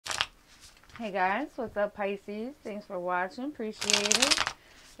Hey guys, what's up Pisces? Thanks for watching, appreciate it.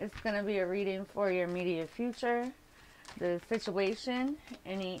 It's going to be a reading for your immediate future, the situation,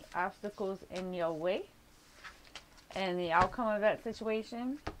 any obstacles in your way, and the outcome of that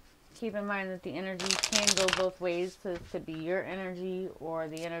situation. Keep in mind that the energy can go both ways, so this could be your energy or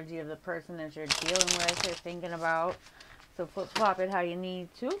the energy of the person that you're dealing with or thinking about. So flip-flop it how you need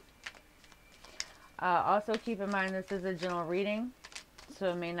to. Also keep in mind this is a general reading,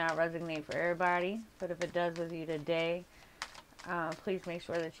 so it may not resonate for everybody, but if it does with you today, please make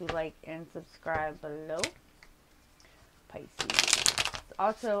sure that you like and subscribe below. Pisces.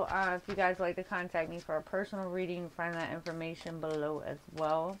 Also, if you guys would like to contact me for a personal reading, find that information below as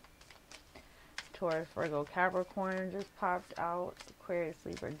well. Taurus, Virgo, Capricorn just popped out. Aquarius,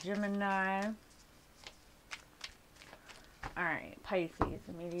 Libra, Gemini. Alright, Pisces,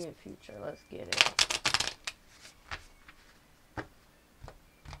 immediate future. Let's get it.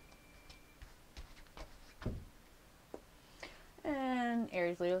 And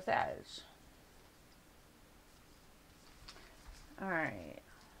Aries, Leo, Sag. Alright.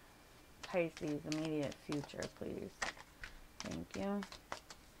 Pisces, immediate future, please. Thank you.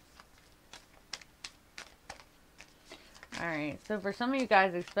 Alright, so for some of you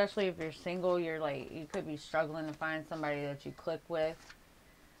guys, especially if you're single, you could be struggling to find somebody that you click with.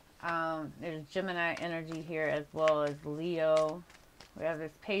 There's Gemini energy here as well as Leo. We have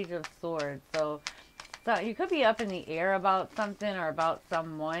this Page of Swords. So you could be up in the air about something or about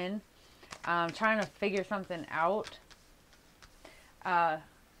someone. Trying to figure something out.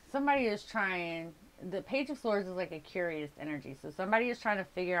 Somebody is trying... The Page of Swords is like a curious energy. So somebody is trying to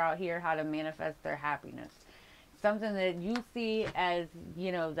figure out here how to manifest their happiness. Something that you see as,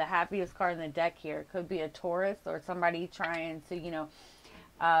 you know, the happiest card in the deck here. Could be a Taurus or somebody trying to, you know,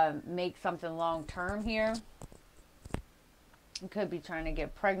 make something long term here. It could be trying to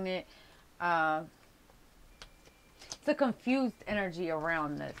get pregnant. It's a confused energy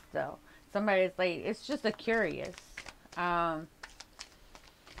around this, though. Somebody's like, it's just a curious. Tell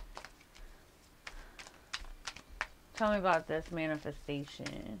me about this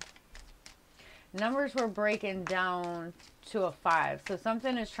manifestation. Numbers were breaking down to a 5. So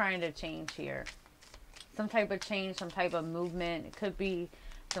something is trying to change here. Some type of change, some type of movement. It could be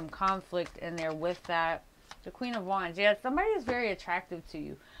some conflict in there with that. The Queen of Wands. Yeah, somebody is very attractive to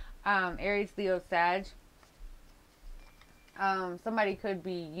you. Aries, Leo, Sag. Somebody could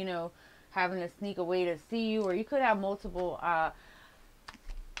be, you know, having to sneak away to see you. Or you could have multiple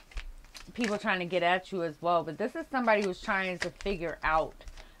people trying to get at you as well. But this is somebody who's trying to figure out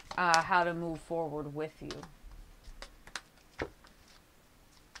how to move forward with you.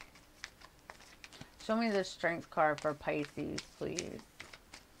 Show me the Strength card for Pisces, please.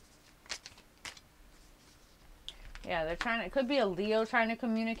 Yeah, they're trying to, it could be a Leo trying to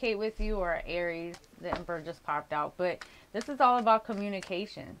communicate with you, or Aries. The Emperor just popped out. But this is all about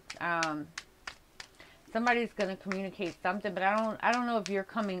communication. Somebody's going to communicate something, but I don't know if you're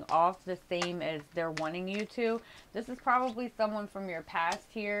coming off the same as they're wanting you to. This is probably someone from your past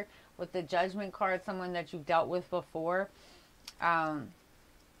here with the Judgment card, someone that you've dealt with before. Because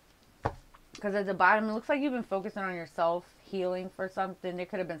at the bottom, it looks like you've been focusing on yourself, healing for something. There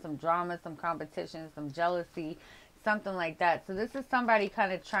could have been some drama, some competition, some jealousy, something like that. So this is somebody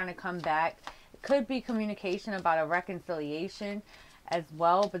kind of trying to come back. It could be communication about a reconciliation as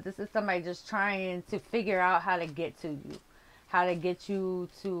well, but this is somebody just trying to figure out how to get to you, how to get you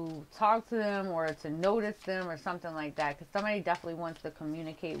to talk to them or to notice them or something like that, because somebody definitely wants to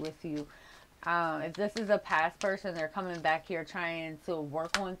communicate with you. If this is a past person, they're coming back here trying to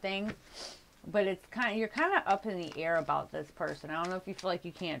work on things, but it's you're kind of up in the air about this person. I don't know if you feel like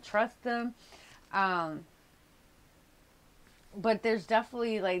you can't trust them, but there's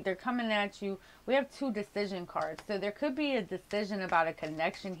definitely, like, they're coming at you. We have 2 decision cards. So there could be a decision about a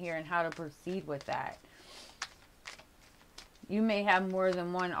connection here and how to proceed with that. You may have more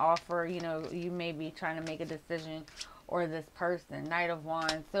than one offer. You know, you may be trying to make a decision, or this person. Knight of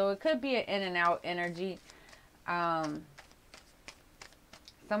Wands. So it could be an in and out energy.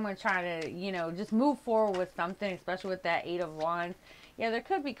 Someone trying to, you know, just move forward with something, especially with that 8 of Wands. Yeah, there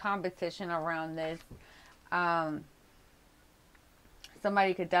could be competition around this.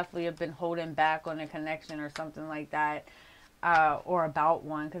 Somebody could definitely have been holding back on a connection or something like that, or about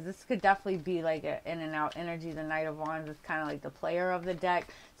one, because this could definitely be like an in and out energy. The Knight of Wands is kind of like the player of the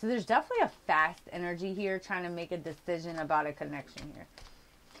deck. So there's definitely a fast energy here trying to make a decision about a connection here.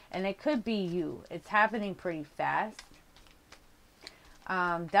 And it could be you. It's happening pretty fast.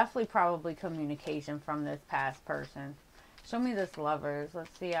 Definitely probably communication from this past person. Show me this Lovers.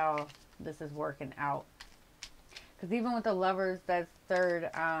 Let's see how this is working out. Because even with the Lovers, that's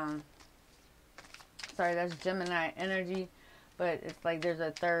third sorry, that's Gemini energy, but it's like there's a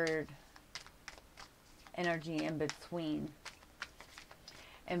third energy in between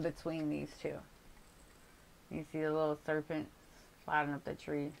these two. You see the little serpent sliding up the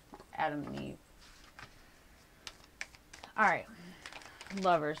tree, Adam and Eve. All right,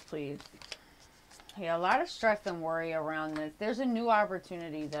 lovers, please. Yeah, a lot of stress and worry around this. There's a new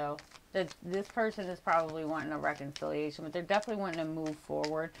opportunity, though. That this person is probably wanting a reconciliation, but they're definitely wanting to move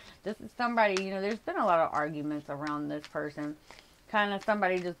forward. This is somebody, you know, there's been a lot of arguments around this person. Kind of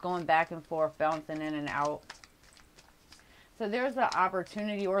somebody just going back and forth, bouncing in and out. So there's an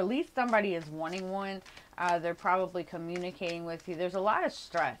opportunity, or at least somebody is wanting one. They're probably communicating with you. There's a lot of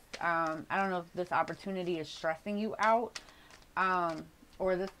stress. I don't know if this opportunity is stressing you out.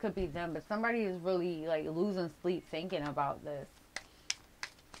 Or this could be them, but somebody is really like losing sleep thinking about this.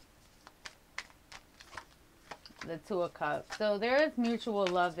 The Two of Cups. So there is mutual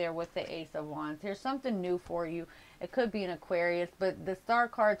love there with the Ace of Wands. Here's something new for you. It could be an Aquarius, but the Star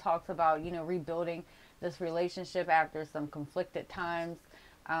card talks about, you know, rebuilding this relationship after some conflicted times,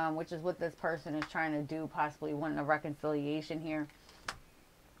 which is what this person is trying to do, possibly wanting a reconciliation here.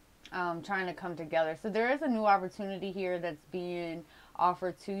 Trying to come together. So there is a new opportunity here that's being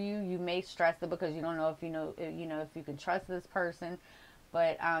offered to you. You may stress it because you don't know if if you can trust this person,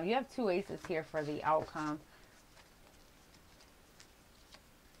 but you have two aces here for the outcome.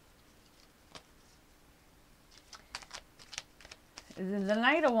 The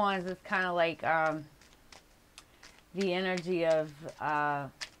Knight of Wands is kind of like the energy of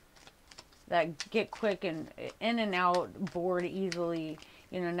that get quick and in and out, bored easily,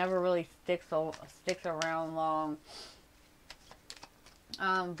 you know, never really sticks around long.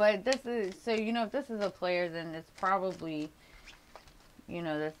 But this is, so, you know, if this is a player, then it's probably, you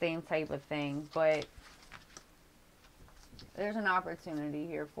know, the same type of thing. But there's an opportunity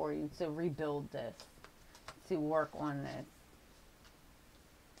here for you to rebuild this, to work on this.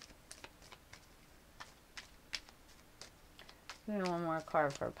 Give me one more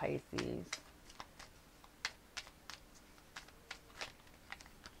card for Pisces.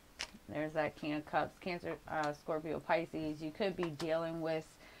 There's that King of Cups, Cancer, Scorpio, Pisces. You could be dealing with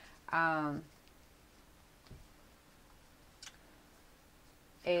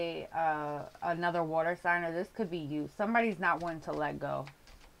another water sign, or this could be you. Somebody's not wanting to let go.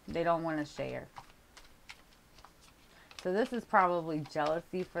 They don't want to share. So this is probably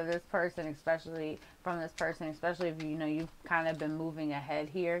jealousy for this person, especially from this person, especially if you know you've kind of been moving ahead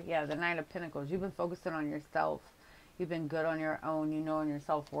here. Yeah, the Nine of Pentacles. You've been focusing on yourself. You've been good on your own. You know, on your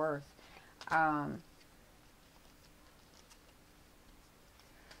self-worth.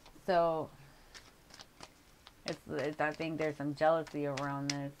 So it's I think there's some jealousy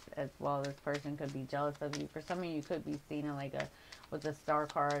around this as well. This person could be jealous of you. For some of you, could be seen in like with a star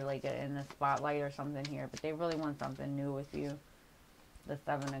card, like in the spotlight or something here, but they really want something new with you. The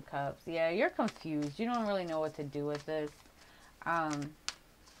Seven of Cups. Yeah, you're confused. You don't really know what to do with this. I'm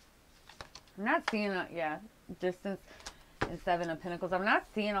not seeing distance in Seven of Pentacles. I'm not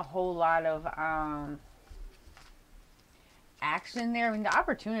seeing a whole lot of action there. I mean, the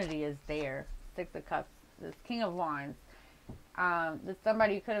opportunity is there. Six of Cups. This King of Wands. This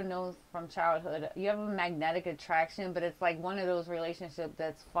somebody you could have known from childhood. You have a magnetic attraction, but it's like one of those relationships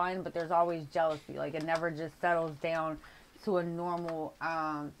that's fun, but there's always jealousy. Like it never just settles down to a normal,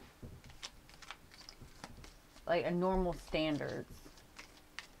 like a normal standards.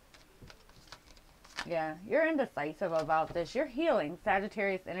 Yeah, you're indecisive about this. You're healing.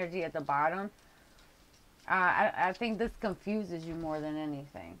 Sagittarius energy at the bottom. I think this confuses you more than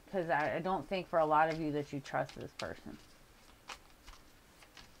anything, because I don't think for a lot of you that you trust this person.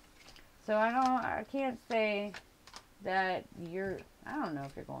 So I can't say that I don't know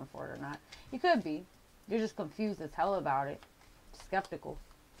if you're going for it or not. You could be. You're just confused as hell about it. Skeptical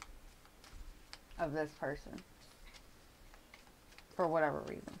of this person. For whatever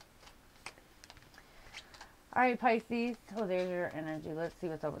reason. Alright, Pisces. Oh, there's your energy. Let's see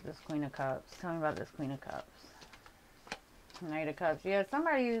what's up with this Queen of Cups. Tell me about this Queen of Cups. Knight of Cups. Yeah,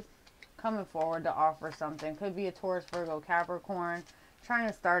 somebody's coming forward to offer something. Could be a Taurus, Virgo, Capricorn. Trying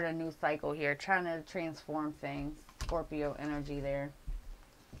to start a new cycle here. Trying to transform things. Scorpio energy there.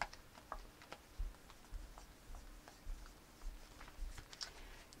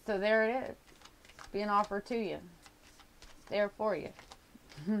 So there it is. Being offered to you. There for you.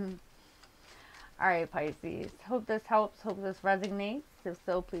 Alright, Pisces. Hope this helps. Hope this resonates. If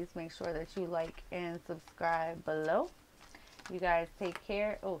so, please make sure that you like and subscribe below. You guys take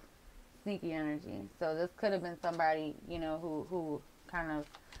care. Oh, sneaky energy. So this could have been somebody, you know, who kind of,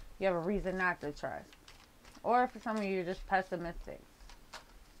 you have a reason not to trust. Or for some of you, you're just pessimistic.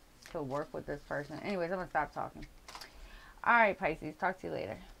 to work with this person. Anyways, I'm going to stop talking. All right, Pisces. Talk to you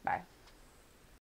later. Bye.